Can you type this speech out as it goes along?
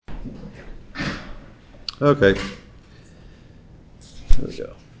Okay. There we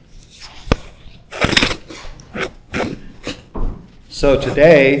go. So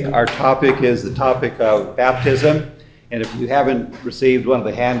today, our topic is the topic of baptism. And if you haven't received one of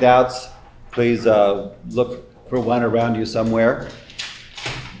the handouts, please look for one around you somewhere.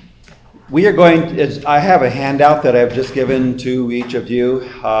 I have a handout that I've just given to each of you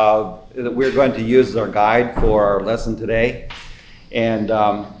that we're going to use as our guide for our lesson today. And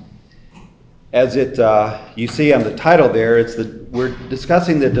as you see on the title there, we're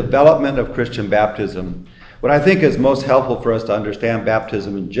discussing the development of Christian baptism. What I think is most helpful for us to understand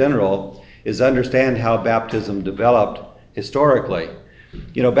baptism in general is understand how baptism developed historically.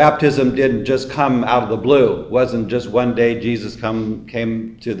 You know, baptism didn't just come out of the blue. It wasn't just one day Jesus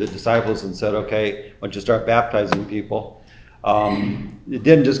came to the disciples and said, okay, why don't you start baptizing people? It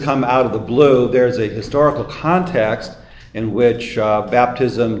didn't just come out of the blue. There's a historical context in which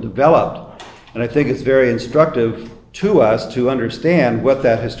baptism developed. And I think it's very instructive to us to understand what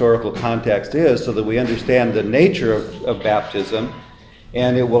that historical context is so that we understand the nature of baptism.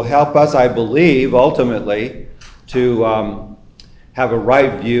 And it will help us, I believe, ultimately, to have a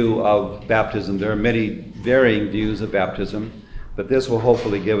right view of baptism. There are many varying views of baptism, but this will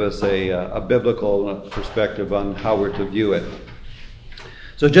hopefully give us a biblical perspective on how we're to view it.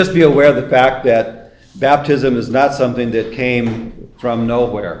 So just be aware of the fact that baptism is not something that came from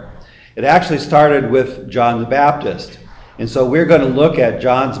nowhere. It actually started with John the Baptist. And so we're going to look at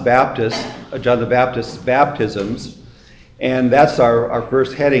John the Baptist's baptisms. And that's our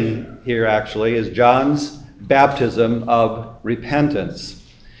first heading here, actually, is John's baptism of repentance.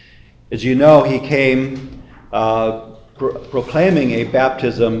 As you know, he came proclaiming a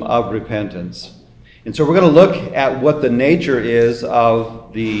baptism of repentance. And so we're going to look at what the nature is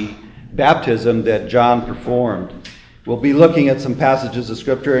of the baptism that John performed. We'll be looking at some passages of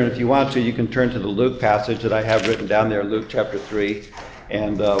Scripture, and if you want to, you can turn to the Luke passage that I have written down there, Luke chapter 3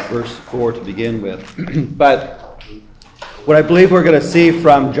 and verse 4 to begin with. But what I believe we're going to see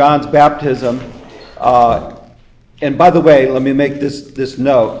from John's baptism, and by the way, let me make this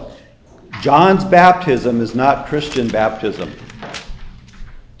note. John's baptism is not Christian baptism,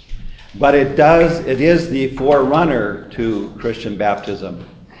 but it is the forerunner to Christian baptism.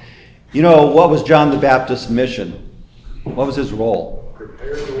 You know, what was John the Baptist's mission? What was his role?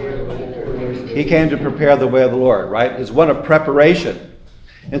 He came to prepare the way of the Lord, right? It's one of preparation.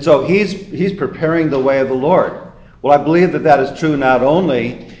 And so he's preparing the way of the Lord. Well, I believe that is true not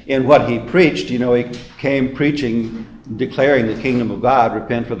only in what he preached. You know, he came preaching, declaring the kingdom of God,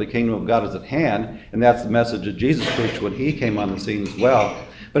 repent for the kingdom of God is at hand. And that's the message that Jesus preached when he came on the scene as well.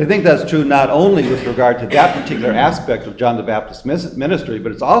 But I think that's true not only with regard to that particular aspect of John the Baptist's ministry,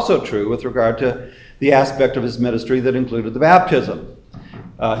 but it's also true with regard to the aspect of his ministry that included the baptism,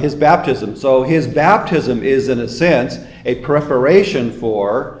 his baptism. So his baptism is, in a sense, a preparation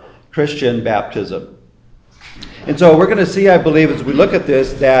for Christian baptism. And so we're going to see, I believe, as we look at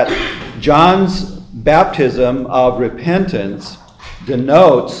this, that John's baptism of repentance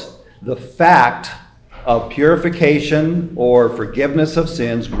denotes the fact of purification or forgiveness of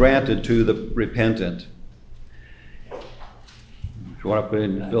sins granted to the repentant. If you want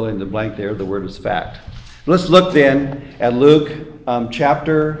to fill in the blank there, the word is fact. Let's look then at Luke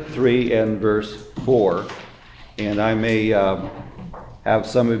chapter 3 and verse 4. And I may have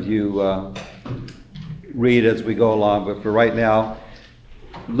some of you read as we go along, but for right now,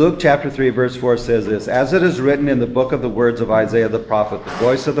 Luke chapter 3 verse 4 says this: "As it is written in the book of the words of Isaiah the prophet, the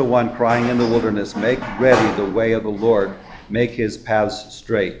voice of the one crying in the wilderness, make ready the way of the Lord, make his paths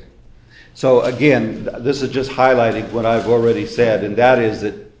straight." So again, this is just highlighting what I've already said, and that is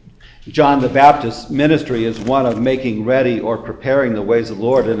that John the Baptist's ministry is one of making ready or preparing the ways of the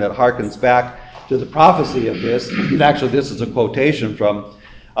Lord, and it harkens back to the prophecy of this. And actually, this is a quotation from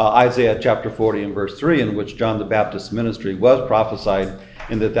Isaiah chapter 40 and verse 3, in which John the Baptist's ministry was prophesied,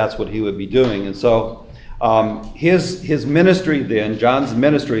 and that's what he would be doing. And so his ministry then, John's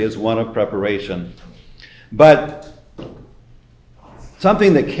ministry, is one of preparation. But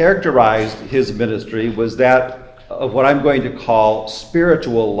something that characterized his ministry was that of what I'm going to call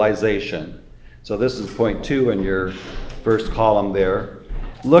spiritualization. So this is point 2 in your first column there.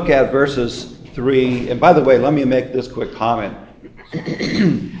 Look at verses 3. And by the way, let me make this quick comment.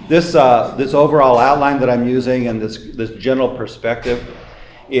 This overall outline that I'm using and this general perspective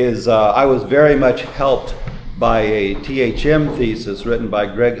is, I was very much helped by a THM thesis written by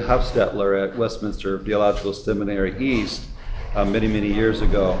Greg Huffstetler at Westminster Theological Seminary East many, many years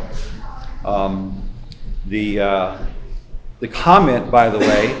ago. The comment, by the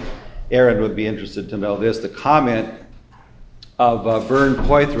way, Aaron would be interested to know this, the comment Vern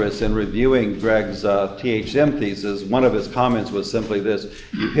Poythress in reviewing Greg's THM thesis, one of his comments was simply this: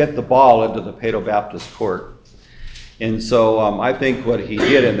 you hit the ball into the Paedo-Baptist court. And so I think what he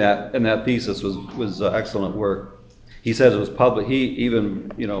did in that thesis was excellent work. He says it was public.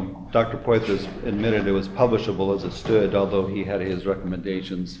 Dr. Poythress admitted it was publishable as it stood, although he had his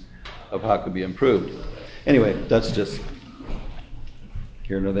recommendations of how it could be improved. Anyway, that's just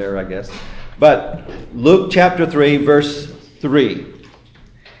here nor there, I guess. But Luke chapter 3, verse 3.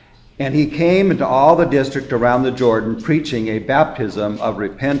 And he came into all the district around the Jordan, preaching a baptism of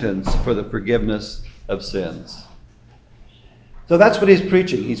repentance for the forgiveness of sins. So that's what he's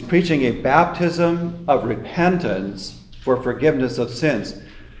preaching. He's preaching a baptism of repentance for forgiveness of sins.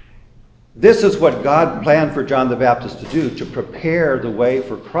 This is what God planned for John the Baptist to do, to prepare the way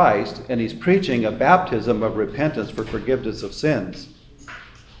for Christ, and he's preaching a baptism of repentance for forgiveness of sins.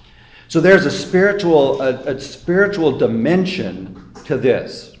 So there's a spiritual dimension to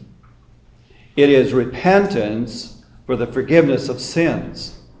this. It is repentance for the forgiveness of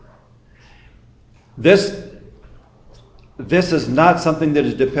sins. This is not something that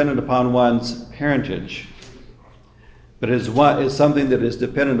is dependent upon one's parentage, but is something that is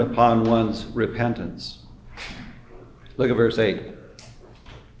dependent upon one's repentance. Look at verse 8.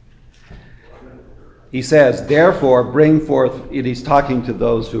 He says, therefore, bring forth, and he's talking to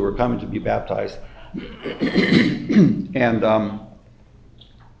those who are coming to be baptized. And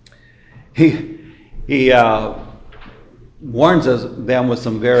he warns them with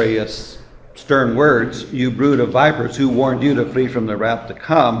some various stern words. You brood of vipers, who warned you to flee from the wrath to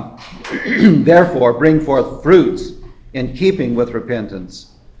come? Therefore, bring forth fruits in keeping with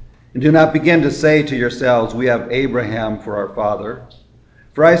repentance. And do not begin to say to yourselves, we have Abraham for our father.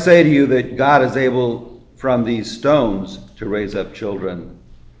 For I say to you that God is able from these stones to raise up children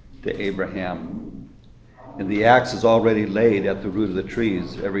to Abraham. And the axe is already laid at the root of the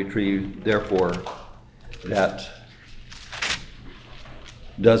trees. Every tree, therefore, that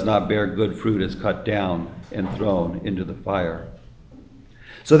does not bear good fruit is cut down and thrown into the fire.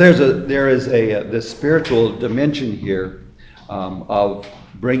 So there is this spiritual dimension here of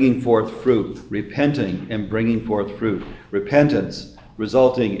bringing forth fruit, repenting and bringing forth fruit. Repentance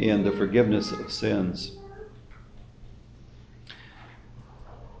resulting in the forgiveness of sins.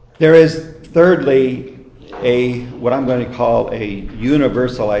 There is, thirdly, what I'm going to call a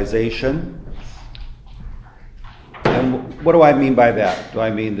universalization. And what do I mean by that? Do I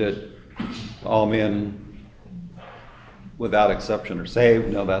mean that all men without exception are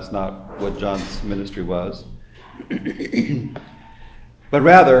saved? No, that's not what John's ministry was. But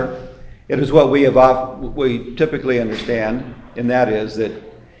rather, it is what we typically understand, and that is that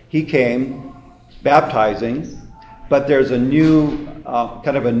he came baptizing, but there's a new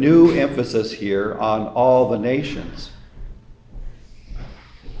kind of a new emphasis here on all the nations.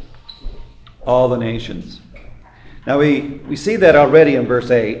 All the nations. Now we see that already in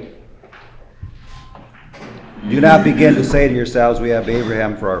verse 8. Do not begin to say to yourselves, we have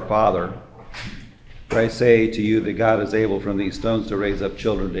Abraham for our father. For I say to you that God is able from these stones to raise up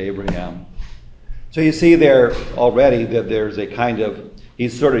children to Abraham. So you see there already that there's a kind of,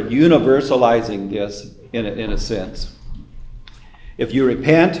 he's sort of universalizing this in a sense. If you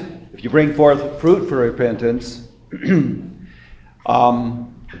repent, if you bring forth fruit for repentance, you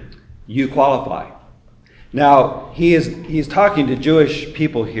qualify. Now, he's talking to Jewish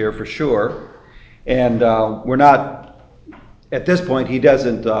people here for sure. And we're not, at this point, he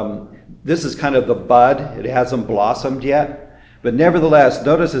doesn't, this is kind of the bud. It hasn't blossomed yet. But nevertheless,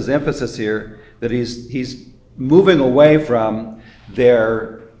 notice his emphasis here that he's moving away from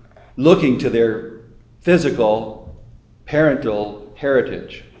their looking to their physical, parental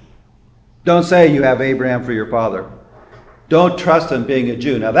heritage. Don't say you have Abraham for your father. Don't trust in being a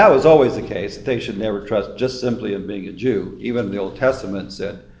Jew. Now, that was always the case. They should never trust just simply in being a Jew. Even the Old Testament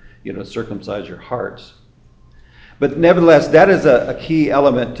said, circumcise your hearts. But nevertheless, that is a key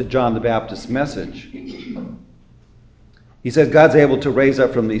element to John the Baptist's message. He says God's able to raise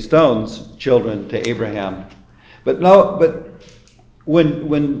up from these stones children to Abraham. But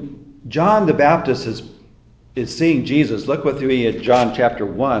when John the Baptist is seeing Jesus, look with me at John chapter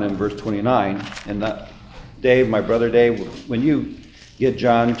 1 and verse 29. And Dave, my brother Dave, when you get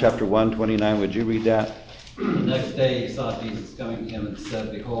John chapter 1, 29, would you read that? The next day he saw Jesus coming to him and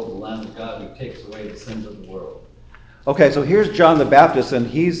said, behold, the Lamb of God who takes away the sins of the world. Okay, so here's John the Baptist, and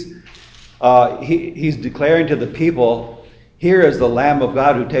he's declaring to the people, here is the Lamb of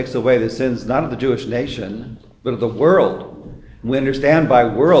God who takes away the sins, not of the Jewish nation, but of the world. We understand by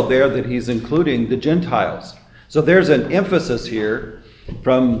world there that he's including the Gentiles. So there's an emphasis here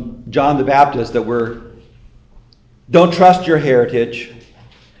from John the Baptist that Don't trust your heritage.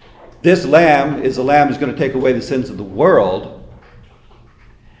 This lamb is a lamb who's going to take away the sins of the world.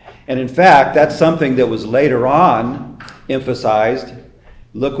 And in fact, that's something that was later on emphasized.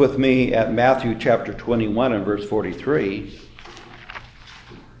 Look with me at Matthew chapter 21 and verse 43.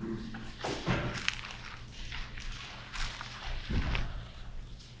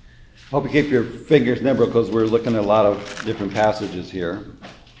 Hope you keep your fingers nimble because we're looking at a lot of different passages here.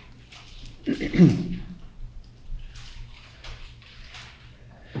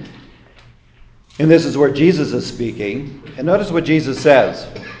 And this is where Jesus is speaking. And notice what Jesus says.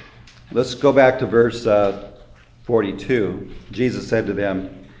 Let's go back to verse 42. Jesus said to them,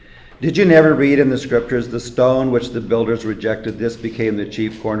 "Did you never read in the scriptures, the stone which the builders rejected, this became the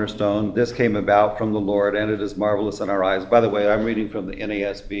chief cornerstone? This came about from the Lord, and it is marvelous in our eyes." By the way, I'm reading from the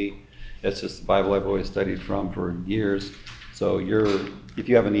NASB. That's just the Bible I've always studied from for years. So if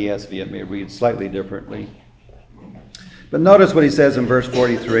you have an ESV, it may read slightly differently. But notice what he says in verse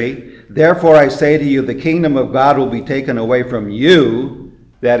 43. "Therefore I say to you, the kingdom of God will be taken away from you,"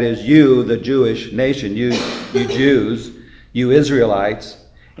 that is you, the Jewish nation, you Jews, you Israelites.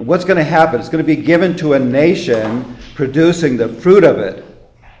 And what's going to happen? It's going to be given to a nation producing the fruit of it.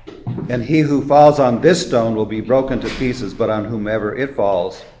 "And he who falls on this stone will be broken to pieces, but on whomever it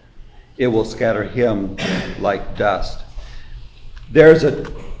falls, it will scatter him like dust." There's a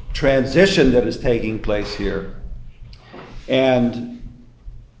transition that is taking place here. And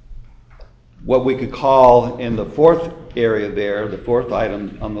what we could call in the fourth area there, the fourth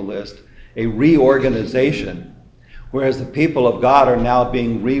item on the list, a reorganization. Whereas the people of God are now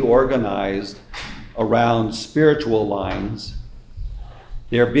being reorganized around spiritual lines.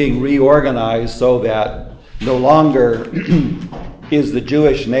 They're being reorganized so that no longer is the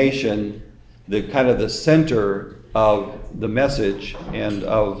Jewish nation the kind of the center of the message and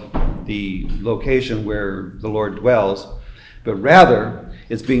of the location where the Lord dwells, but rather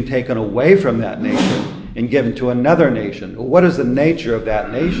it's being taken away from that nation and given to another nation. Well, what is the nature of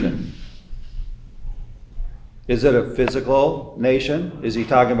that nation? Is it a physical nation? Is he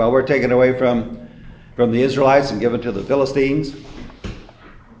talking about we're taken away from the Israelites and given to the Philistines?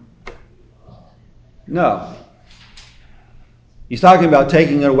 No. He's talking about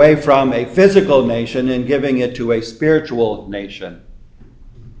taking it away from a physical nation and giving it to a spiritual nation.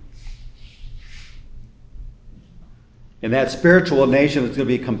 And that spiritual nation is going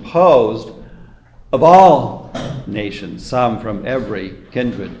to be composed of all nations, some from every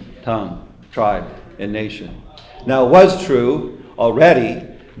kindred, tongue, tribe, and nation. Now, it was true already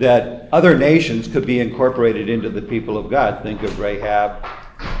that other nations could be incorporated into the people of God. Think of Rahab,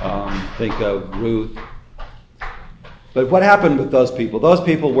 think of Ruth. But what happened with those people? Those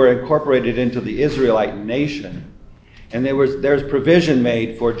people were incorporated into the Israelite nation. And there's provision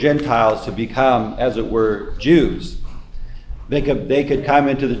made for Gentiles to become, as it were, Jews. They could come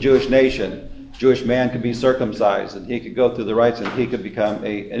into the Jewish nation. Jewish man could be circumcised, and he could go through the rites, and he could become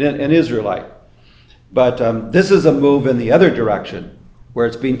an Israelite. But this is a move in the other direction, where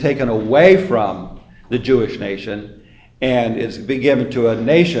it's being taken away from the Jewish nation, and it's being given to a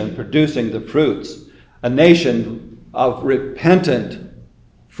nation producing the fruits, a nation of repentant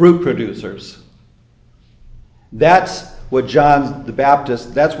fruit producers. That's what John the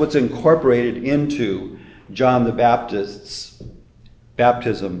Baptist, that's what's incorporated into John the Baptist's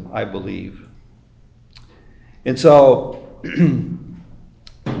baptism, I believe. And so,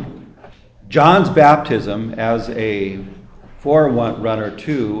 John's baptism as a forerunner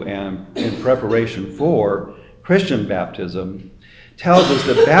to and in preparation for Christian baptism tells us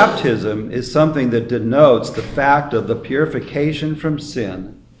that baptism is something that denotes the fact of the purification from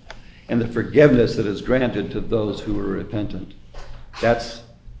sin and the forgiveness that is granted to those who are repentant. That's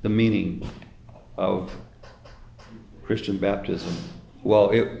the meaning of Christian baptism.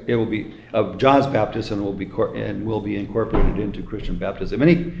 Well, it will be of John's baptism will be incorporated into Christian baptism.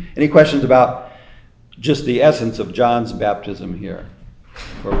 Any questions about just the essence of John's baptism here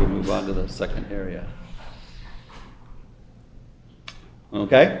before we move on to the second area?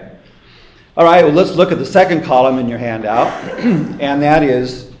 Okay? All right, well, let's look at the second column in your handout, and that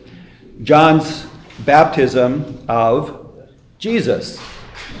is John's baptism of Jesus.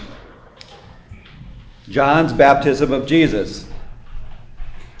 John's baptism of Jesus.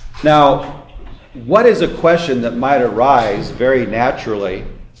 Now, what is a question that might arise very naturally,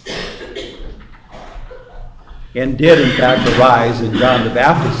 and did in fact arise in John the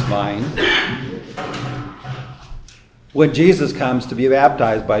Baptist's mind, when Jesus comes to be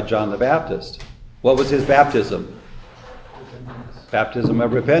baptized by John the Baptist? What was his baptism? Baptism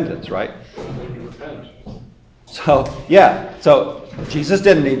of repentance, right? So Jesus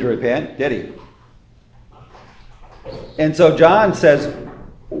didn't need to repent, did he? And so John says,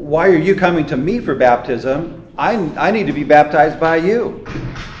 why are you coming to me for baptism? I need to be baptized by you.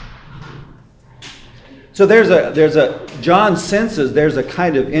 So John senses there's a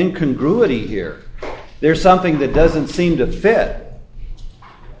kind of incongruity here. There's something that doesn't seem to fit.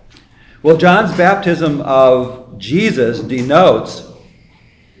 Well, John's baptism of Jesus denotes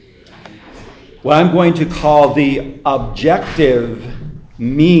what I'm going to call the objective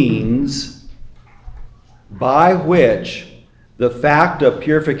means by which the fact of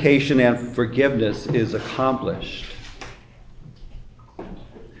purification and forgiveness is accomplished.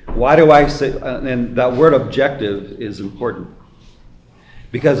 Why do I say, and that word objective is important,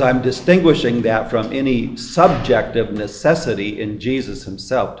 because I'm distinguishing that from any subjective necessity in Jesus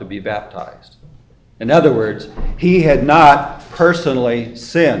himself to be baptized. In other words, he had not personally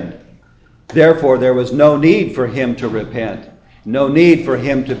sinned. Therefore, there was no need for him to repent, no need for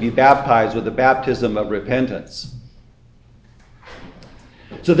him to be baptized with the baptism of repentance.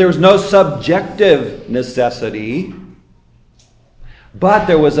 So there was no subjective necessity, but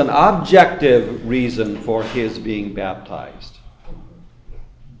there was an objective reason for his being baptized.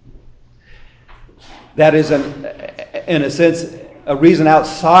 That is, in a sense, a reason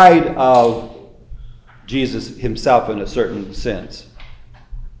outside of Jesus himself in a certain sense.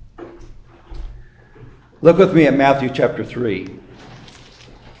 Look with me at Matthew chapter 3.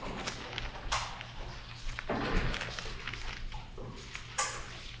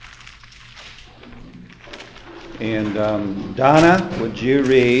 And Donna, would you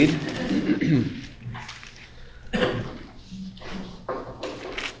read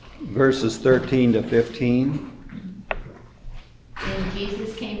verses 13 to 15? And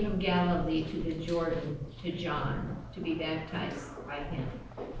Jesus came from Galilee to the Jordan to John to be baptized by him.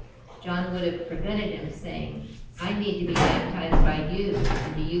 John would have prevented him, saying, I need to be baptized by you,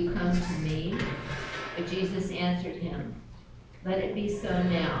 and do you come to me? But Jesus answered him, let it be so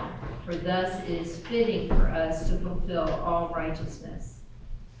now, for thus it is fitting for us to fulfill all righteousness.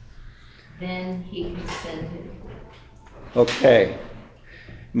 Then he consented. Okay.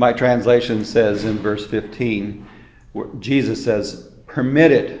 My translation says in verse 15, where Jesus says,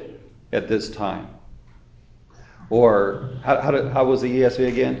 permitted at this time. Or, how was the ESV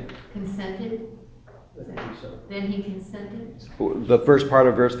again? Consented? Then he consented? The first part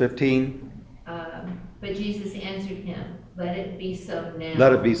of verse 15? But Jesus answered him, let it be so now.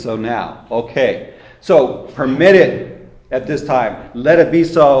 Let it be so now. Okay. So, permitted at this time. Let it be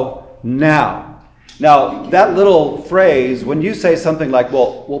so now. Now, that little phrase, when you say something like,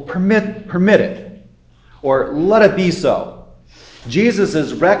 well, permit it, or let it be so, Jesus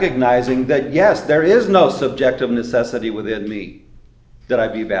is recognizing that, yes, there is no subjective necessity within me that I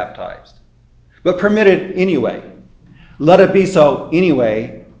be baptized. But permit it anyway. Let it be so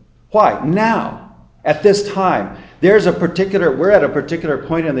anyway. Why? Now, at this time, we're at a particular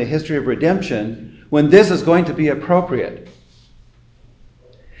point in the history of redemption when this is going to be appropriate.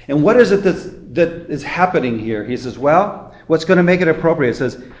 And what is it that is happening here? He says, well, what's going to make it appropriate? It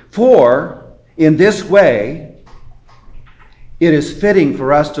says, for in this way, it is fitting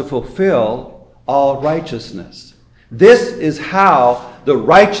for us to fulfill all righteousness. This is how the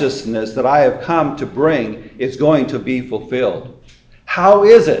righteousness that I have come to bring is going to be fulfilled. How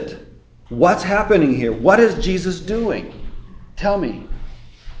is it? What's happening here? What is Jesus doing? Tell me.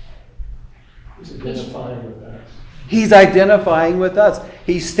 He's identifying with us. He's identifying with us.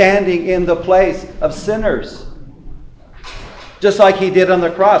 He's standing in the place of sinners. Just like he did on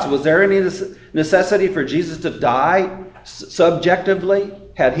the cross. Was there any necessity for Jesus to die subjectively?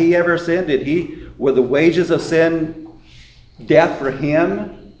 Had he ever sinned? Were the wages of sin death for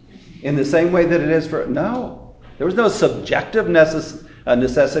him in the same way that it is for... No. There was no subjective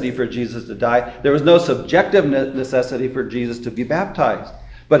necessity for Jesus to die. There was no subjective necessity for Jesus to be baptized.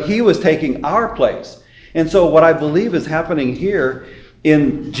 But he was taking our place. And so what I believe is happening here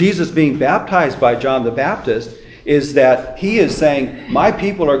in Jesus being baptized by John the Baptist is that he is saying, my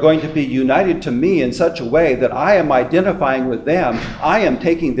people are going to be united to me in such a way that I am identifying with them. I am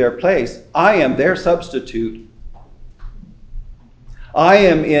taking their place. I am their substitute. I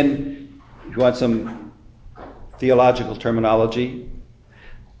am in, if you want some theological terminology,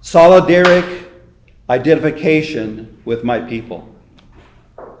 solidaric identification with my people.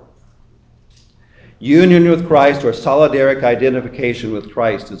 Union with Christ or solidaric identification with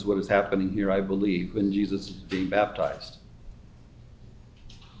Christ is what is happening here, I believe, when Jesus is being baptized.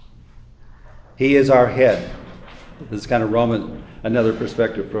 He is our head. This is kind of another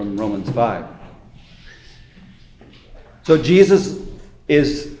perspective from Romans 5. So Jesus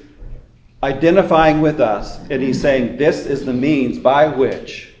is identifying with us, and he's saying this is the means by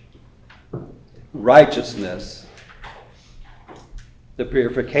which righteousness the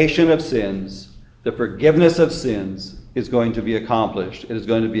purification of sins, the forgiveness of sins is going to be accomplished. It is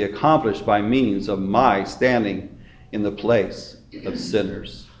going to be accomplished by means of my standing in the place of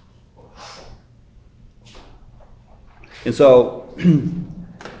sinners. And so,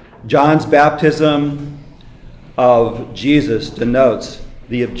 John's baptism of Jesus denotes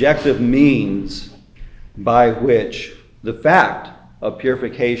the objective means by which the fact of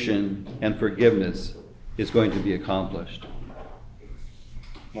purification and forgiveness is going to be accomplished.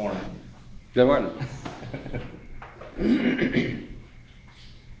 Morning. Good morning.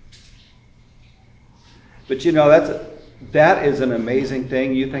 But you know, that is an amazing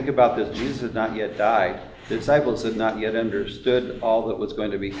thing. You think about this, Jesus had not yet died. The disciples had not yet understood all that was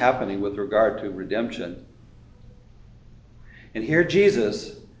going to be happening with regard to redemption. And here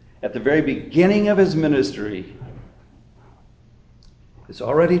Jesus, at the very beginning of his ministry, is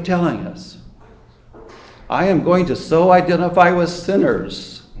already telling us, I am going to so identify with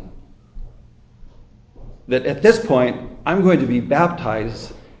sinners that at this point, I'm going to be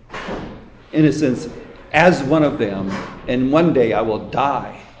baptized, in a sense, as one of them, and one day I will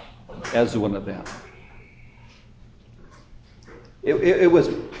die as one of them. It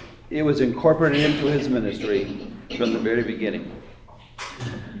was incorporated into his ministry from the very beginning.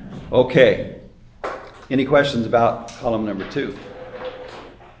 Okay. Any questions about column number 2?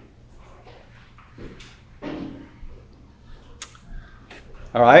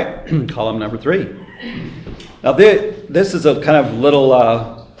 All right, column number 3. Now, this is a kind of little,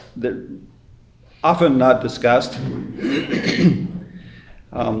 often not discussed.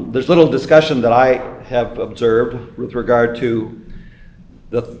 There's little discussion that I have observed with regard to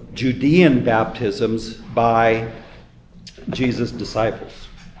the Judean baptisms by Jesus' disciples.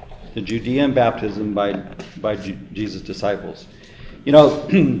 The Judean baptism by Jesus' disciples. You know,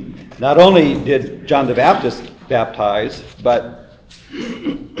 not only did John the Baptist baptize, but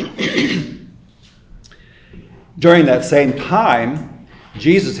during that same time,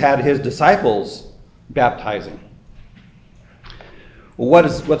 Jesus had his disciples baptizing. Well,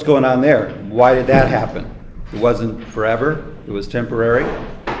 what's going on there? Why did that happen? It wasn't forever. It was temporary.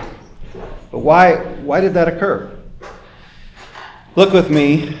 But why did that occur? Look with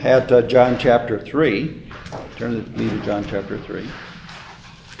me at John chapter 3. Turn with me to John chapter 3.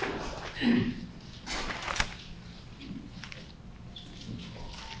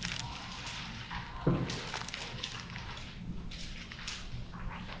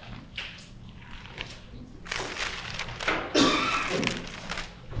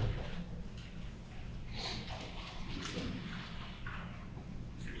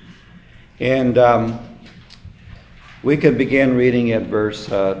 And we can begin reading at verse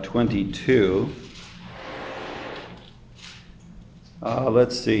 22.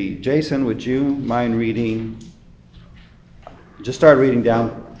 Let's see. Jason, would you mind reading? Just start reading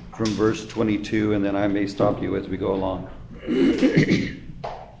down from verse 22, and then I may stop you as we go along.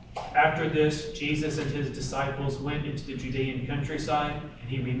 After this, Jesus and his disciples went into the Judean countryside, and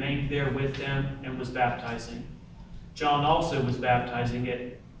he remained there with them and was baptizing. John also was baptizing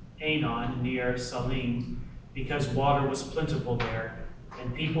at Aenon near Salim, because water was plentiful there,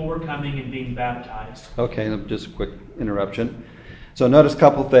 and people were coming and being baptized. Okay, just a quick interruption. So notice a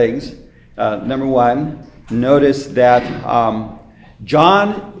couple things. Number one, notice that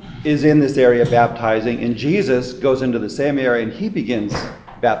John is in this area baptizing, and Jesus goes into the same area, and he begins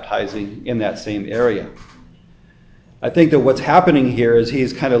baptizing in that same area. I think that what's happening here is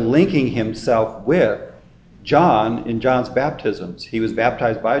he's kind of linking himself with John in John's baptisms. He was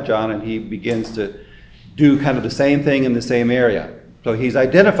baptized by John, and he begins to do kind of the same thing in the same area. So he's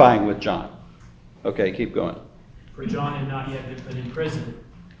identifying with John. Okay, keep going. For John had not yet been put in prison.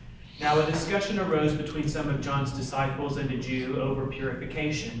 Now a discussion arose between some of John's disciples and a Jew over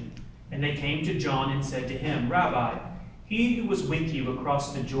purification. And they came to John and said to him, Rabbi, he who was with you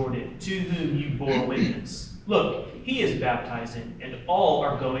across the Jordan, to whom you bore witness, look, he is baptizing, and all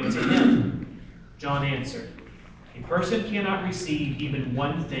are going to him. John answered, a person cannot receive even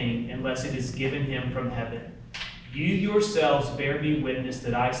one thing unless it is given him from heaven. You yourselves bear me witness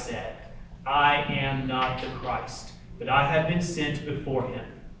that I said, I am not the Christ, but I have been sent before him.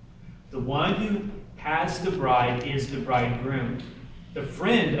 The one who has the bride is the bridegroom. The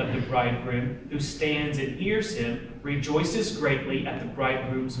friend of the bridegroom who stands and hears him rejoices greatly at the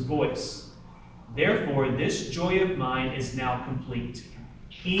bridegroom's voice. Therefore, this joy of mine is now complete.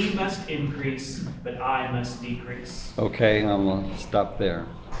 He must increase, but I must decrease. Okay, I'm going to stop there.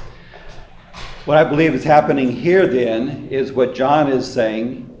 What I believe is happening here then is what John is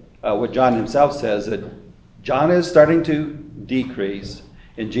saying, what John himself says, that John is starting to decrease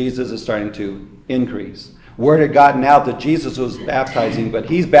and Jesus is starting to increase. word had gotten out that Jesus was baptizing, but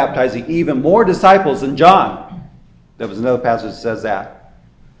he's baptizing even more disciples than John. There was another passage that says that.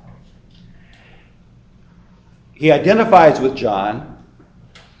 He identifies with John.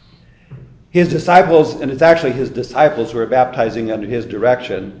 His disciples, and it's actually his disciples who are baptizing under his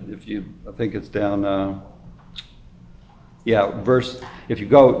direction. I think it's down, if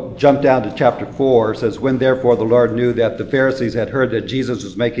you jump down to chapter 4, it says, when therefore the Lord knew that the Pharisees had heard that Jesus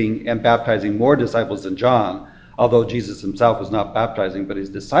was making and baptizing more disciples than John, although Jesus himself was not baptizing, but his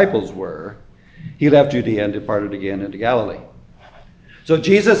disciples were, he left Judea and departed again into Galilee. So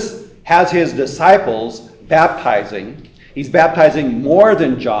Jesus has his disciples baptizing. He's baptizing more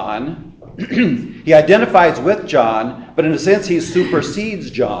than John. He identifies with John, but in a sense he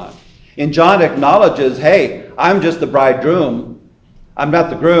supersedes John. And John acknowledges, hey, I'm just the bridegroom. I'm not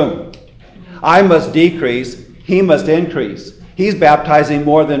the groom. I must decrease. He must increase. He's baptizing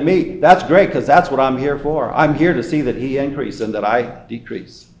more than me. That's great, because that's what I'm here for. I'm here to see that he increase and that I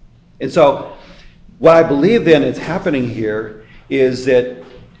decrease. And so what I believe then is happening here is that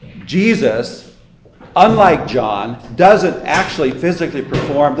Jesus, unlike John, doesn't actually physically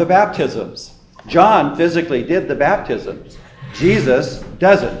perform the baptisms. John physically did the baptisms. Jesus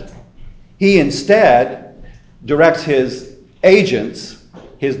doesn't. He instead directs his agents,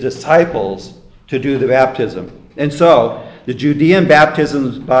 his disciples, to do the baptism. And so, the Judean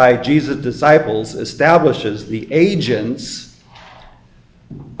baptisms by Jesus' disciples establishes the agents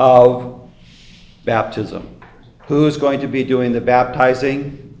of baptism. Who's going to be doing the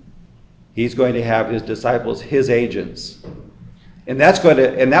baptizing? He's going to have his disciples, his agents. And that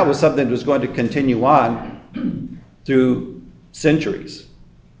was something that was going to continue on through centuries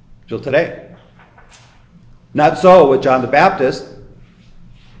till today. Not so with John the Baptist.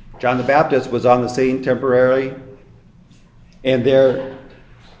 John the Baptist was on the scene temporarily,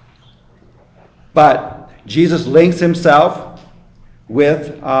 but Jesus links himself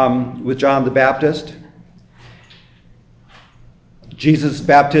with John the Baptist. Jesus'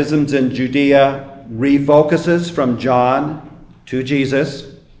 baptisms in Judea refocuses from John to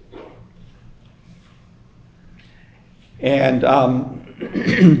Jesus. And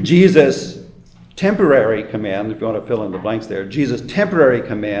Jesus' temporary command, if you want to fill in the blanks there, Jesus' temporary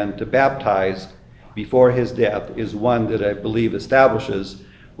command to baptize before his death is one that I believe establishes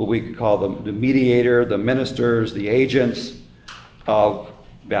what we could call the mediator, the ministers, the agents of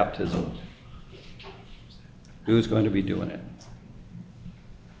baptism. Who's going to be doing it?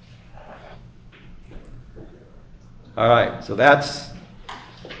 All right, so that's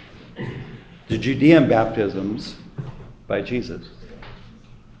the Judean baptisms by Jesus.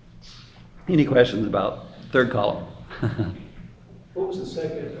 Any questions about third column? What was the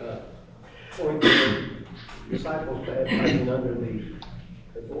second point there? Disciples baptizing under the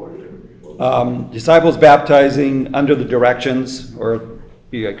authority? Disciples baptizing under the directions, or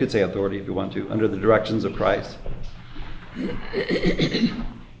I could say authority if you want to, under the directions of Christ.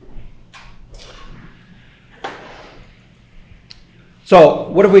 So,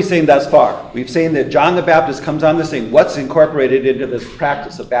 what have we seen thus far? We've seen that John the Baptist comes on the scene. What's incorporated into this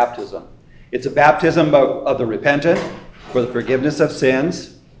practice of baptism? It's a baptism of the repentant for the forgiveness of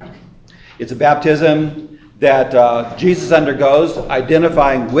sins. It's a baptism that Jesus undergoes,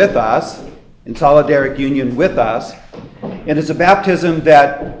 identifying with us, in solidaric union with us. And it's a baptism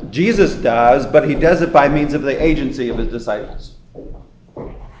that Jesus does, but he does it by means of the agency of his disciples.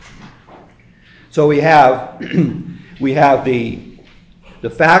 So we have the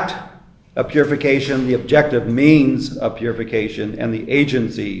fact of purification, the objective means of purification, and the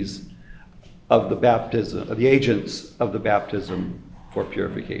agencies of the baptism, the agents of the baptism for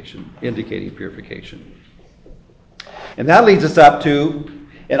purification, indicating purification. And that leads us up to,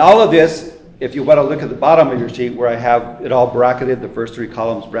 and all of this, if you want to look at the bottom of your sheet where I have it all bracketed, the first three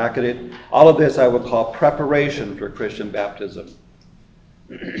columns bracketed, all of this I would call preparation for Christian baptism.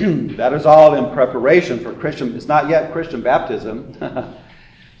 That is all in preparation for Christian. It's not yet Christian baptism,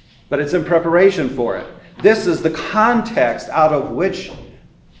 but it's in preparation for it. This is the context out of which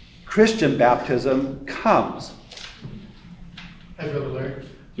Christian baptism comes. Hey, Brother Larry.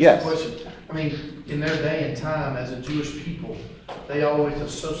 Yes. Question. I mean, in their day and time as a Jewish people, they always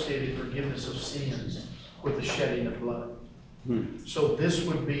associated forgiveness of sins with the shedding of blood. So this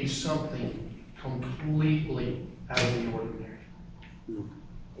would be something completely out of the ordinary.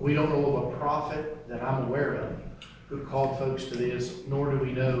 We don't know of a prophet that I'm aware of who called folks to this, nor do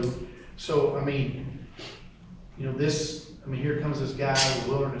we know. So, I mean, here comes this guy in the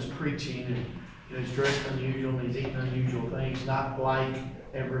wilderness preaching, and he's dressed unusual, and he's eating unusual things, not like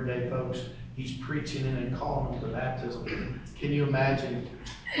everyday folks. he's preaching and calling them to baptism. Can you imagine?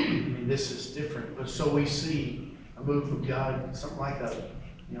 I mean, this is different. But so we see a move of God, something like a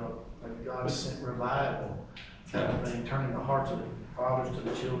God sent revival type of thing, turning the hearts of the fathers to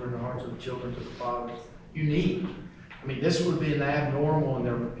the children, the hearts of the children to the fathers. Unique. I mean, this would be an abnormal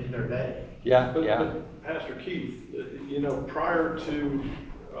in their day. Yeah, But Pastor Keith, prior to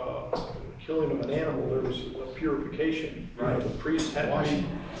killing of an animal, there was a purification. Right. The priest had to be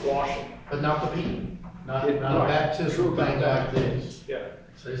washing. But not the people. Not Right. a baptism True about thing that. like this. Yeah.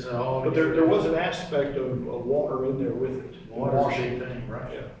 So it's all But there was an aspect of water in there with it. water's a big thing,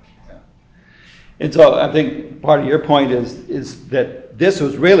 right? Yeah. And so I think part of your point is that this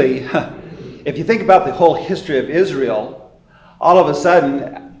was really, if you think about the whole history of Israel, all of a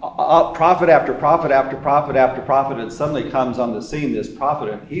sudden, prophet after prophet after prophet after prophet, and suddenly comes on the scene this prophet,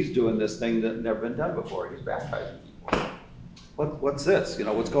 and he's doing this thing that never been done before. He's baptizing people. What's this?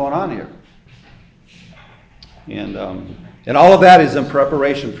 What's going on here? And all of that is in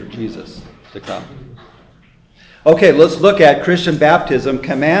preparation for Jesus to come. Okay, let's look at Christian baptism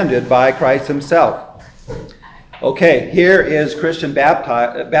commanded by Christ himself. Okay, here is Christian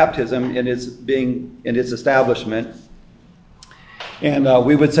baptism in its establishment. And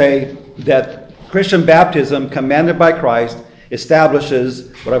we would say that Christian baptism commanded by Christ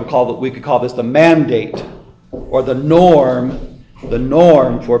establishes what we could call this the mandate or the norm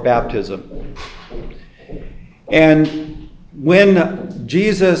for baptism. And when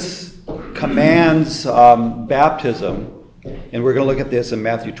Jesus commands baptism, and we're going to look at this in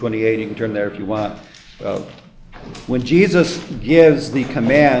Matthew 28, you can turn there if you want. When Jesus gives the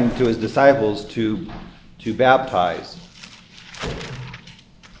command to his disciples to baptize,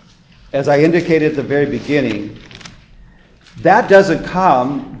 as I indicated at the very beginning, that doesn't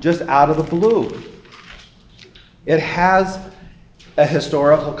come just out of the blue. It has a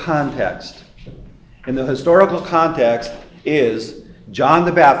historical context. And the historical context is John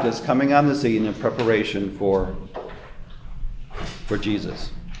the Baptist coming on the scene in preparation for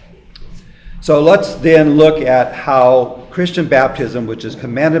Jesus. So let's then look at how Christian baptism, which is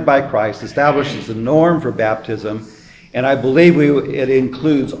commanded by Christ, establishes the norm for baptism. And I believe it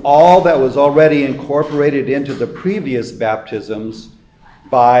includes all that was already incorporated into the previous baptisms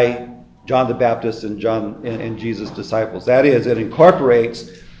by John the Baptist and Jesus' disciples. That is, it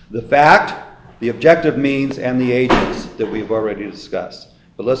incorporates the fact, the objective means, and the agents that we've already discussed.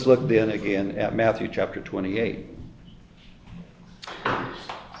 But let's look then again at Matthew chapter 28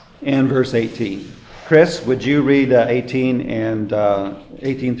 and verse 18. Chris, would you read 18 and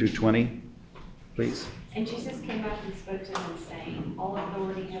 18 through 20, please? And Jesus came up and spoke to them, saying, All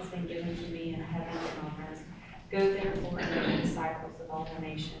authority has been given to me in heaven and on earth. Go therefore and make disciples of all the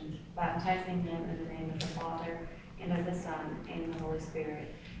nations, baptizing them in the name of the Father, and of the Son, and the Holy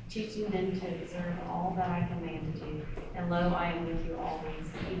Spirit, teaching them to observe all that I commanded you. And lo, I am with you always,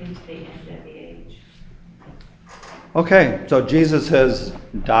 even to the end of the age. Okay, so Jesus has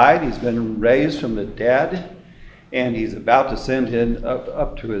died. He's been raised from the dead, and he's about to send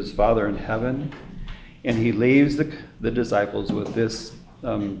up to his Father in heaven. And he leaves the disciples with this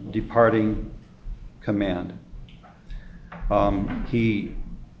departing command. He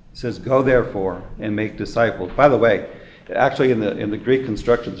says, "Go therefore and make disciples." By the way, actually in the Greek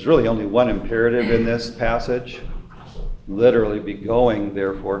construction, there's really only one imperative in this passage. Literally, be going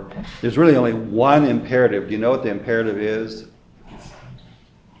therefore. There's really only one imperative. Do you know what the imperative is?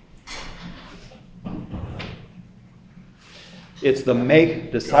 It's the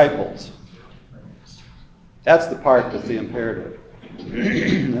make disciples. That's the part that's the imperative.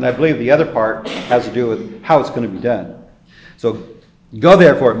 And I believe the other part has to do with how it's going to be done. So, go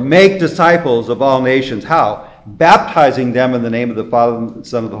therefore, make disciples of all nations. How? Baptizing them in the name of the Father, and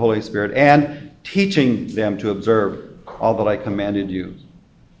Son, and the Holy Spirit, and teaching them to observe all that I commanded you.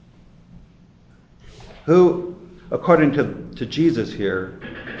 Who, according to Jesus here,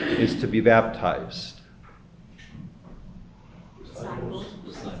 is to be baptized? Disciples.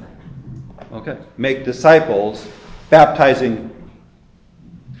 Okay. Make disciples, baptizing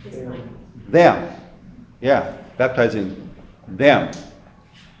them. Yeah, baptizing them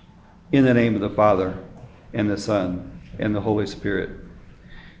in the name of the Father and the Son and the Holy Spirit,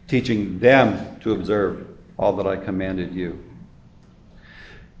 teaching them to observe all that I commanded you.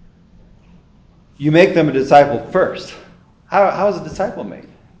 You make them a disciple first. How is a disciple made?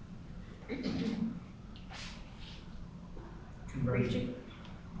 Conversion.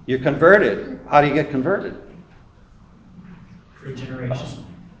 You're converted. How do you get converted? Regeneration.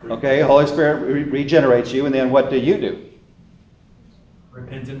 Okay, Holy Spirit regenerates you, and then what do you do?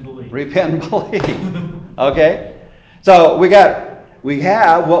 Repent and believe. Repent and believe. Okay? So we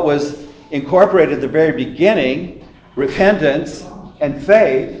have what was incorporated at the very beginning, repentance and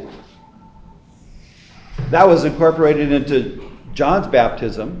faith. That was incorporated into John's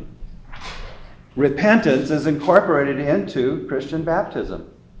baptism. Repentance is incorporated into Christian baptism.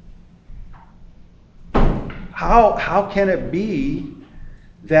 How can it be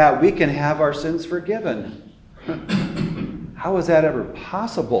that we can have our sins forgiven? How is that ever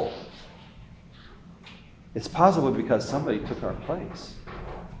possible? It's possible because somebody took our place.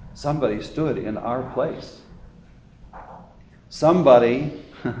 Somebody stood in our place. Somebody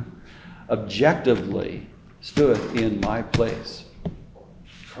objectively stood in my place.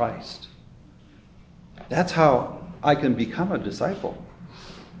 Christ. That's how I can become a disciple.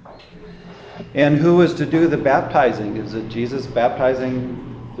 And who is to do the baptizing? Is it Jesus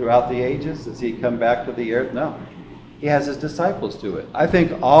baptizing throughout the ages? Does he come back to the earth? No. He has his disciples do it. I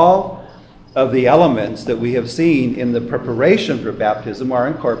think all of the elements that we have seen in the preparation for baptism are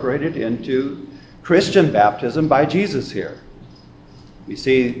incorporated into Christian baptism by Jesus here. We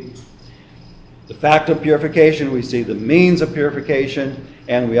see the fact of purification, we see the means of purification,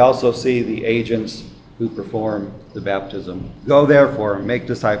 and we also see the agents who perform the baptism. Go therefore and make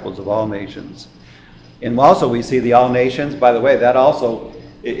disciples of all nations. And also we see the all nations. By the way, that also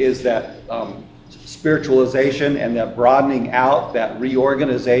is that spiritualization and that broadening out, that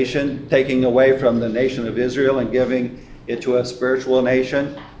reorganization, taking away from the nation of Israel and giving it to a spiritual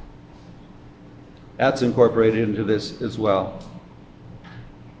nation. That's incorporated into this as well.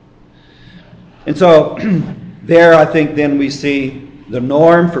 And so there I think then we see the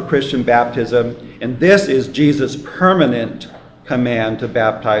norm for Christian baptism, and this is Jesus' permanent command to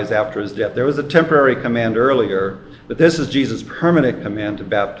baptize after his death. There was a temporary command earlier, but this is Jesus' permanent command to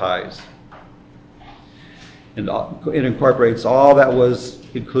baptize. And it incorporates all that was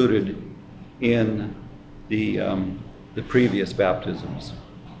included in the previous baptisms.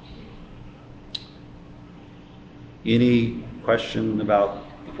 Any question about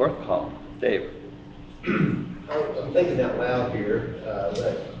the fourth column? Dave? I'm thinking out loud here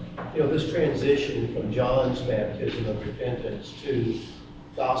that, this transition from John's baptism of repentance to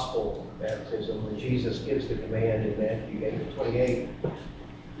gospel baptism, when Jesus gives the command in Matthew 8:28,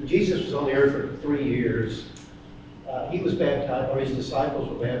 Jesus was on the earth for 3 years. He was baptized, or his disciples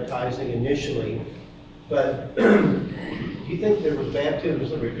were baptizing initially, but do you think there was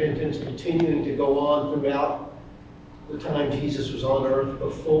baptisms of repentance continuing to go on throughout the time Jesus was on earth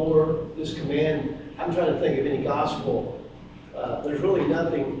before this command? I'm trying to think of any gospel. There's really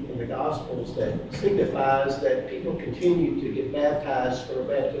nothing in the Gospels that signifies that people continue to get baptized for a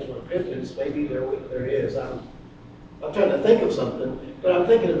baptism of repentance. Maybe there is. I'm trying to think of something, but I'm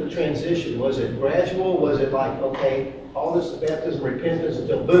thinking of the transition. Was it gradual? Was it like, okay, all this is baptism of repentance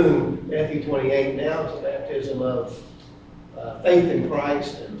until boom, Matthew 28, now it's a baptism of faith in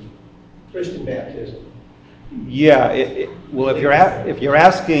Christ and Christian baptism? Yeah. Well, if you're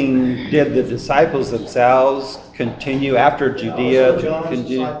asking, did the disciples themselves continue after Judea? John's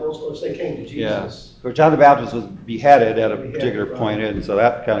disciples, once they came to Jesus. Yeah. John the Baptist was beheaded at a particular point, and so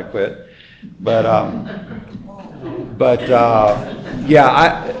that kind of quit. But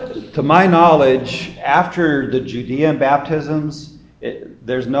to my knowledge, after the Judean baptisms,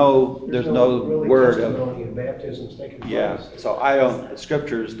 there's no really word testimony of baptisms taking place. Yeah. So the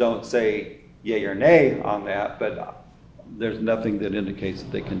scriptures don't say yea or nay on that, but there's nothing that indicates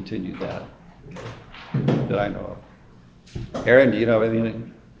that they continue that I know of. Aaron, do you know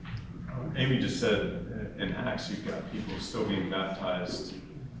anything? Amy just said in Acts you've got people still being baptized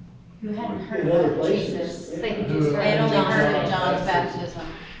who hadn't In heard other of places. Jesus. Yeah. They had only heard of John's baptism.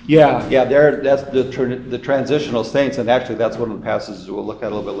 Yeah. That's the transitional saints, and actually that's one of the passages we'll look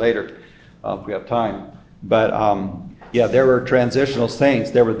at a little bit later if we have time. But there were transitional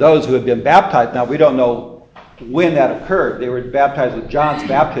saints. There were those who had been baptized. Now we don't know when that occurred. They were baptized with John's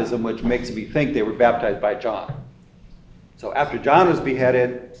baptism, which makes me think they were baptized by John. So after John was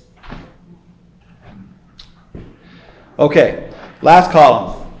beheaded. Okay, last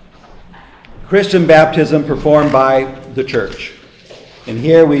column. Christian baptism performed by the church. And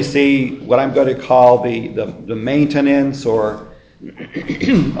here we see what I'm going to call the maintenance or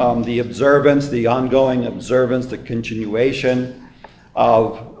the observance, the ongoing observance, the continuation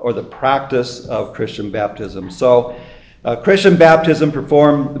of, or the practice of Christian baptism. So Christian baptism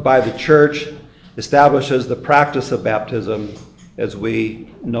performed by the church establishes the practice of baptism as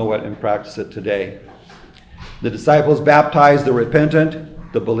we know it and practice it today. The disciples baptized the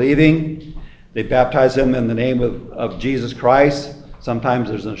repentant, the believing. They baptize them in the name of Jesus Christ. Sometimes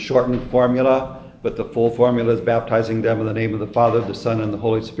there's a shortened formula, but the full formula is baptizing them in the name of the Father, the Son, and the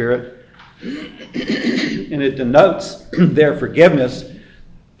Holy Spirit. And it denotes their forgiveness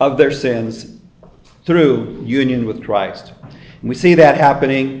of their sins through union with Christ. And we see that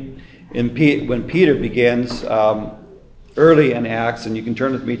happening when Peter begins early in Acts, and you can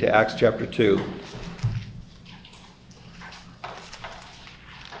turn with me to Acts chapter 2.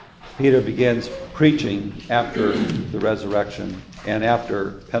 Peter begins preaching after the resurrection and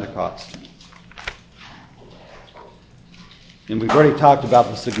after Pentecost. And we've already talked about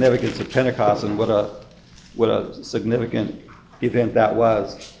the significance of Pentecost and what a significant event that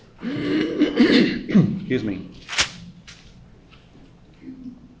was. Excuse me.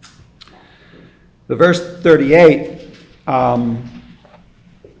 The verse 38, the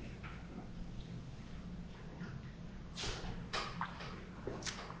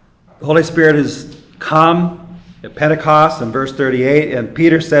Holy Spirit has come at Pentecost in verse 38, and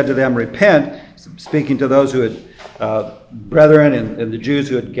Peter said to them, "Repent," speaking to those who had, brethren and the Jews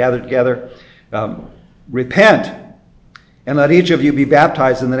who had gathered together, "repent, and let each of you be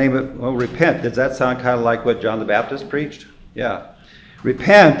baptized in the name of," well, repent. Does that sound kind of like what John the Baptist preached? Yeah.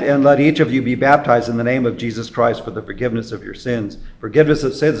 "Repent, and let each of you be baptized in the name of Jesus Christ for the forgiveness of your sins." Forgiveness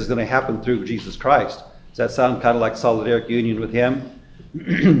of sins is going to happen through Jesus Christ. Does that sound kind of like solidaric union with him?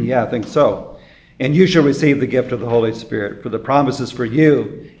 Yeah, I think so. "And you shall receive the gift of the Holy Spirit, for the promises for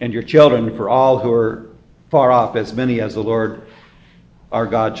you and your children, for all who are far off, as many as the Lord our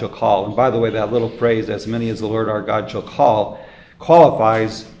God shall call." And by the way, that little phrase, "as many as the Lord our God shall call,"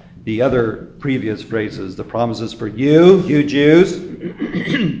 qualifies the other previous phrases. The promises for you Jews,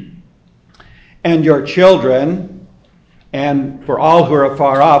 and your children, and for all who are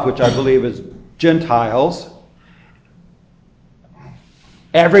far off, which I believe is Gentiles.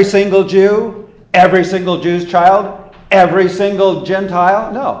 Every single Jew, every single Jew's child, every single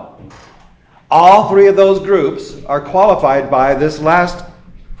Gentile? No. All three of those groups are qualified by this last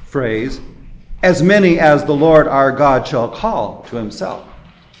phrase, "as many as the Lord our God shall call to himself."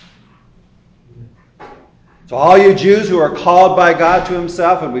 So all you Jews who are called by God to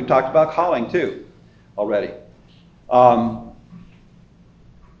himself, and we've talked about calling too already.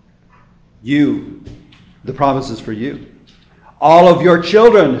 The promises for you. All of your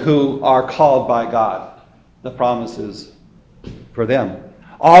children who are called by God, the promises for them.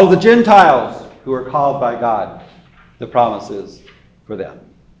 All the Gentiles who are called by God, the promises for them.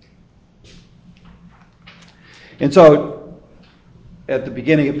 And so, at the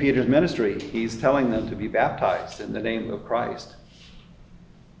beginning of Peter's ministry, he's telling them to be baptized in the name of Christ.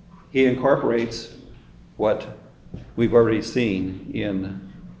 He incorporates what we've already seen in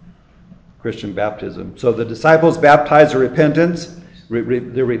Christian baptism. So the disciples baptized the repentant.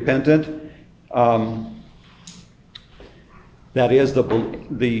 That is the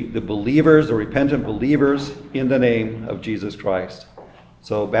believers, the repentant believers in the name of Jesus Christ.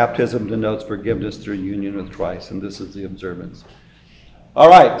 So baptism denotes forgiveness through union with Christ, and this is the observance. All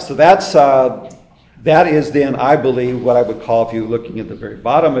right, so that is then, I believe, what I would call, if you're looking at the very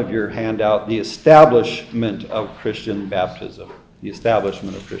bottom of your handout, the establishment of Christian baptism. The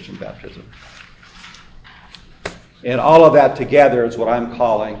establishment of Christian baptism. And all of that together is what I'm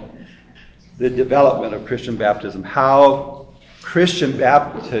calling the development of Christian baptism. How Christian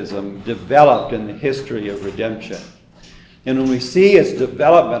baptism developed in the history of redemption. And when we see its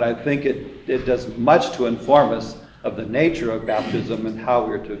development, I think it does much to inform us of the nature of baptism and how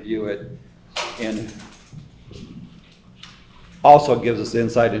we're to view it, and also gives us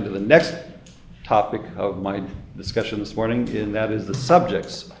insight into the next topic of my discussion this morning, and that is the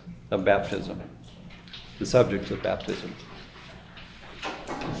subjects of baptism. The subjects of baptism.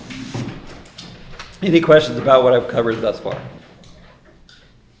 Any questions about what I've covered thus far?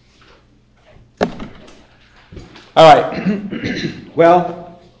 All right.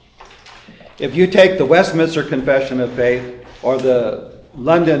 Well, if you take the Westminster Confession of Faith or the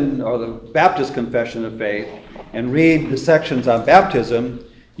London or the Baptist Confession of Faith and read the sections on baptism,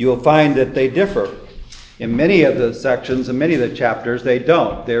 you will find that they differ. In many of the sections and many of the chapters, they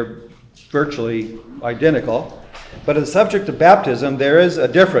don't. They're virtually identical. But in the subject of baptism, there is a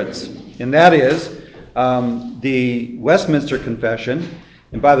difference. And that is the Westminster Confession.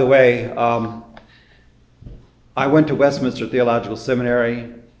 And by the way, I went to Westminster Theological Seminary.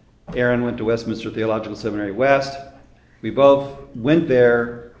 Aaron went to Westminster Theological Seminary West. We both went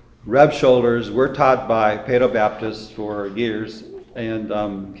there, rubbed shoulders, were taught by Paedo-Baptists for years, and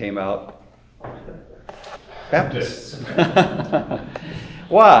came out Baptists.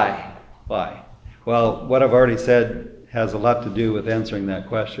 Why? Well, what I've already said has a lot to do with answering that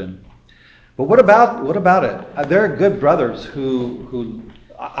question. But what about it? There are good brothers who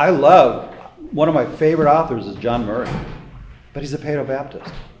I love. One of my favorite authors is John Murray, but he's a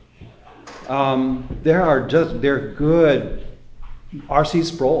Paedo-Baptist. They're good R.C.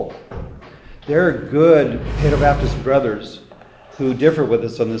 Sproul. There are good Paedo-Baptist brothers who differ with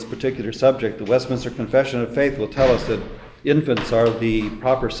us on this particular subject. The Westminster Confession of Faith will tell us that infants are the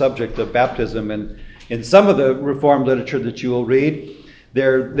proper subject of baptism. And in some of the Reformed literature that you will read,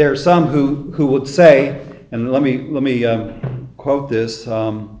 there are some who would say, and let me quote this,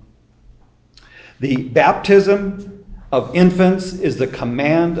 the baptism of infants is the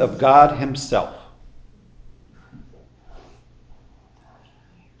command of God himself.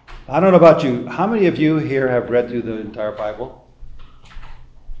 I don't know about you. How many of you here have read through the entire Bible?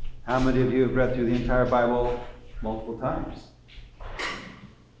 How many of you have read through the entire Bible multiple times?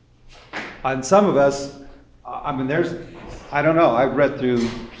 And some of us, I don't know, I've read through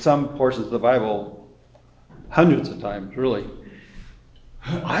some portions of the Bible hundreds of times, really.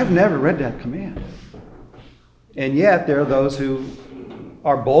 I've never read that command. And yet there are those who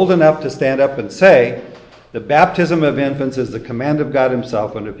are bold enough to stand up and say, the baptism of infants is the command of God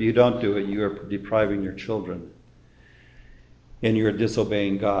himself, and if you don't do it, you are depriving your children. And you're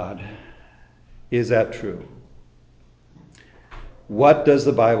disobeying God. Is that true? What does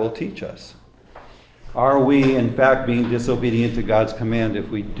the Bible teach us? Are we, in fact, being disobedient to God's command if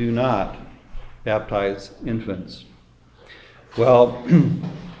we do not baptize infants? Well,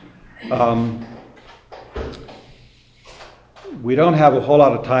 we don't have a whole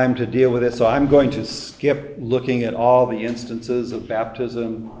lot of time to deal with it, so I'm going to skip looking at all the instances of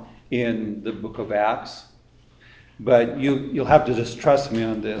baptism in the book of Acts. But you'll have to just trust me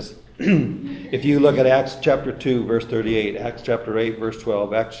on this. If you look at Acts chapter 2, verse 38, Acts chapter 8, verse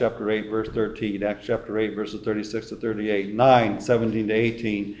 12, Acts chapter 8, verse 13, Acts chapter 8, verses 36 to 38, 9, 17 to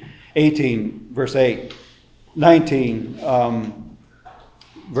 18, 18, verse 8, 19,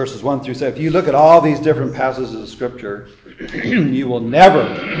 verses 1 through 7. If you look at all these different passages of Scripture, you will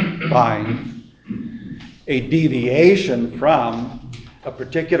never find a deviation from a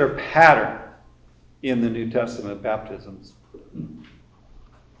particular pattern in the New Testament baptisms.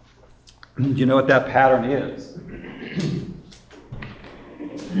 Do you know what that pattern is?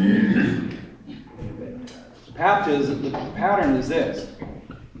 The pattern is this.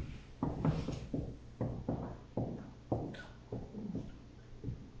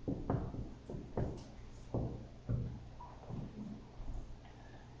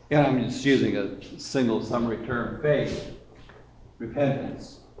 And I'm just using a single summary term: faith,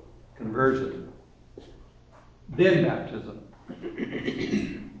 repentance, conversion, then baptism.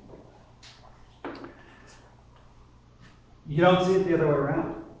 You don't see it the other way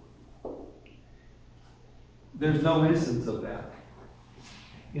around. There's no instance of that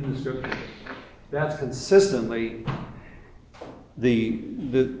in the Scripture. That's consistently the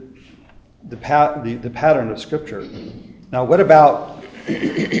pattern of Scripture. Now, what about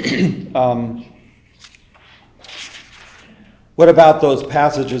what about those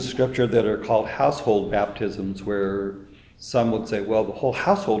passages of Scripture that are called household baptisms, where some would say, well, the whole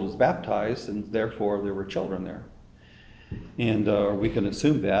household was baptized, and therefore there were children there? And we can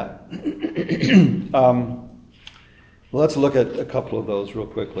assume that. Let's look at a couple of those real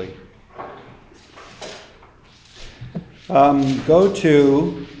quickly. Go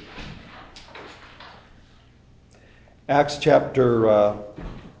to Acts chapter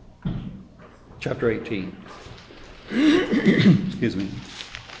 18. Excuse me.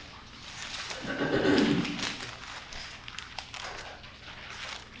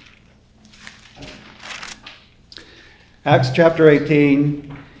 Acts chapter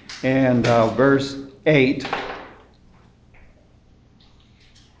 18 and verse 8. I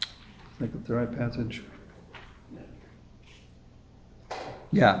think it's the right passage.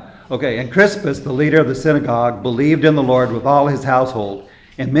 Yeah. Okay. And Crispus, the leader of the synagogue, believed in the Lord with all his household.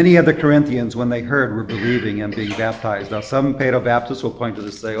 And many of the Corinthians, when they heard, were believing and being baptized. Now, some Paedo-Baptists will point to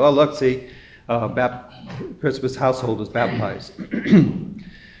this and say, oh, look, see, Crispus' household was baptized.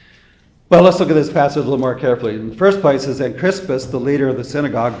 Well, let's look at this passage a little more carefully. In the first place, it says, and Crispus, the leader of the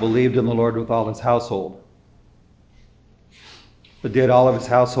synagogue, believed in the Lord with all his household. But did all of his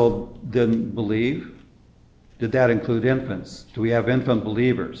household then believe? Did that include infants? Do we have infant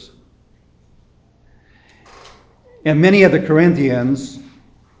believers? And many of the Corinthians,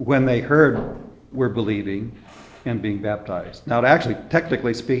 when they heard, were believing and being baptized. Now, actually,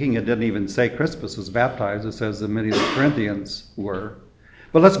 technically speaking, it didn't even say Crispus was baptized. It says that many of the Corinthians were.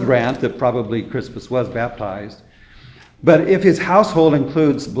 But let's grant that probably Crispus was baptized. But if his household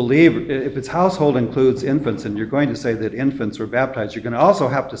includes if his household includes infants, and you're going to say that infants were baptized, you're going to also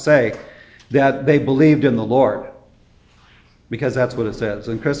have to say that they believed in the Lord, because that's what it says.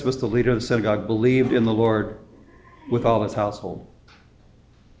 And Crispus, the leader of the synagogue, believed in the Lord with all his household.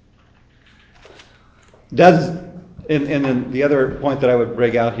 And And then the other point that I would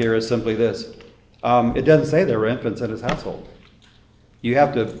bring out here is simply this. It doesn't say there were infants in his household. You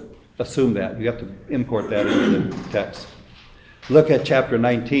have to assume that. You have to import that into the text. Look at chapter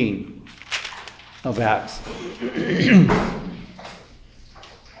 19 of Acts.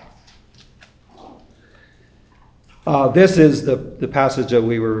 This is the passage that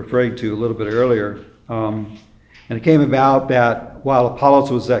we were referring to a little bit earlier. And it came about that while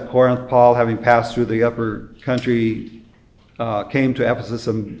Apollos was at Corinth, Paul, having passed through the upper country, came to Ephesus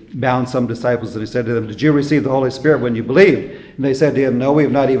and bound some disciples. And he said to them, "Did you receive the Holy Spirit when you believed?" And they said to him, "No, we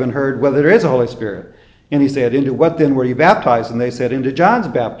have not even heard whether there is a Holy Spirit." And he said, "Into what then were you baptized?" And they said, "Into John's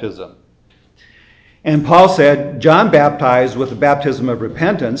baptism." And Paul said, "John baptized with the baptism of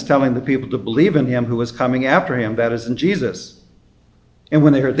repentance, telling the people to believe in him who was coming after him, that is, in Jesus. And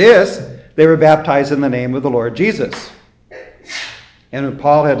when they heard this, they were baptized in the name of the Lord Jesus. And when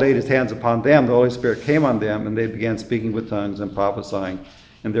Paul had laid his hands upon them, the Holy Spirit came on them, and they began speaking with tongues and prophesying.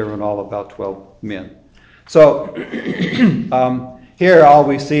 And there were in all about 12 men." So here all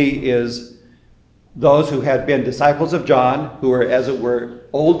we see is those who had been disciples of John, who were, as it were,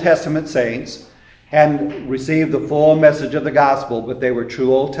 Old Testament saints, hadn't received the full message of the gospel, but they were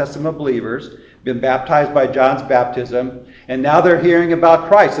true Old Testament believers, been baptized by John's baptism, and now they're hearing about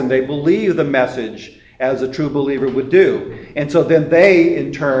Christ, and they believe the message as a true believer would do. And so then they,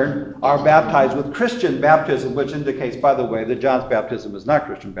 in turn, are baptized with Christian baptism, which indicates, by the way, that John's baptism is not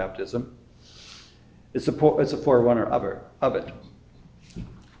Christian baptism. It's a forerunner of it.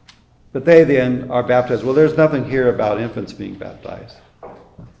 But they then are baptized. Well, there's nothing here about infants being baptized.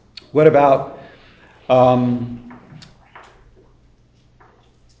 What about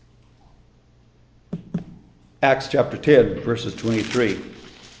Acts chapter 10, verses 23.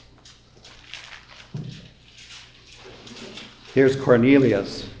 Here's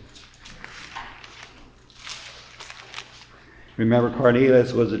Cornelius. Remember,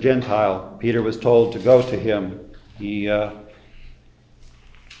 Cornelius was a Gentile. Peter was told to go to him. He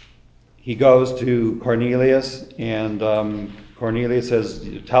goes to Cornelius, and Cornelius says,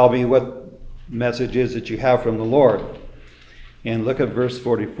 "Tell me what message is that you have from the Lord." And look at verse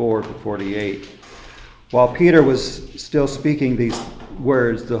 44 to 48. While Peter was still speaking these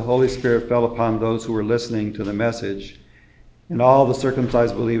words, the Holy Spirit fell upon those who were listening to the message. And all the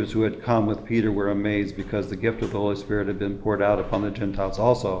circumcised believers who had come with Peter were amazed, because the gift of the Holy Spirit had been poured out upon the Gentiles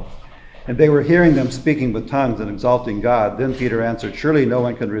also. And they were hearing them speaking with tongues and exalting God. Then Peter answered, "Surely no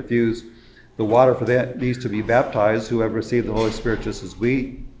one can refuse the water for these to be baptized, who have received the Holy Spirit just as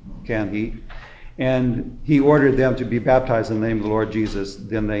we can." And he ordered them to be baptized in the name of the Lord Jesus.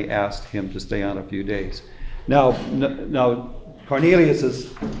 Then they asked him to stay on a few days. Now Cornelius'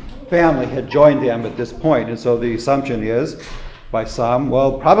 family had joined them at this point, and so the assumption is, by some,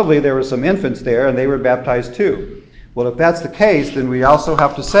 well, probably there were some infants there, and they were baptized too. Well, if that's the case, then we also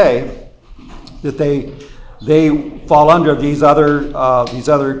have to say that they fall under these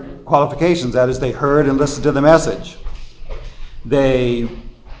other qualifications. That is, they heard and listened to the message. They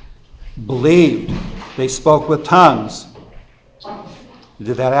believed. They spoke with tongues.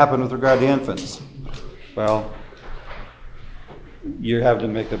 Did that happen with regard to infants? Well, you have to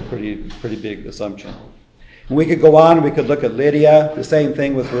make a pretty big assumption. And we could go on, and we could look at Lydia, the same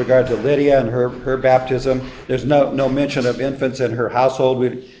thing with regard to Lydia and her baptism. There's no mention of infants in her household.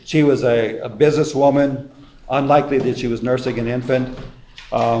 She was a businesswoman, unlikely that she was nursing an infant.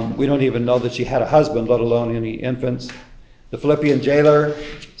 We don't even know that she had a husband, let alone any infants. The Philippian jailer,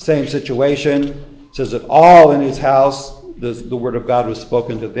 same situation. It says that all in his house, the word of God was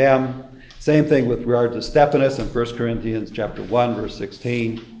spoken to them. Same thing with regard to Stephanas in 1 Corinthians chapter 1, verse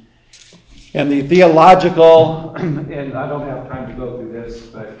 16. And the theological, and I don't have time to go through this,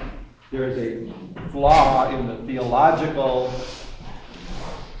 but there is a flaw in the theological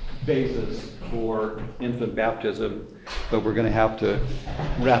basis for infant baptism, but we're going to have to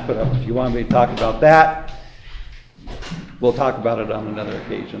wrap it up. If you want me to talk about that, we'll talk about it on another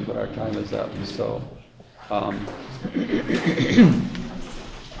occasion, but our time is up. So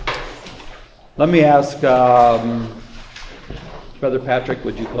let me ask Brother Patrick,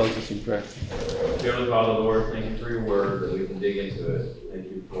 would you close us in prayer? Heavenly Father, Lord, thank you for your word, that we can dig into it. Thank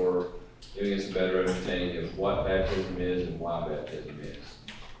you for giving us a better understanding of what baptism is and why baptism is.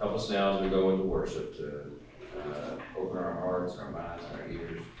 Help us now as we go into worship to open our hearts, our minds, and our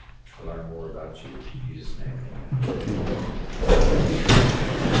ears to learn more about you. In Jesus' name,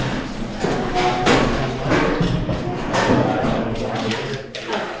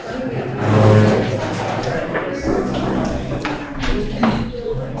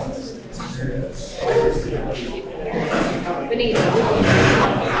 Benito.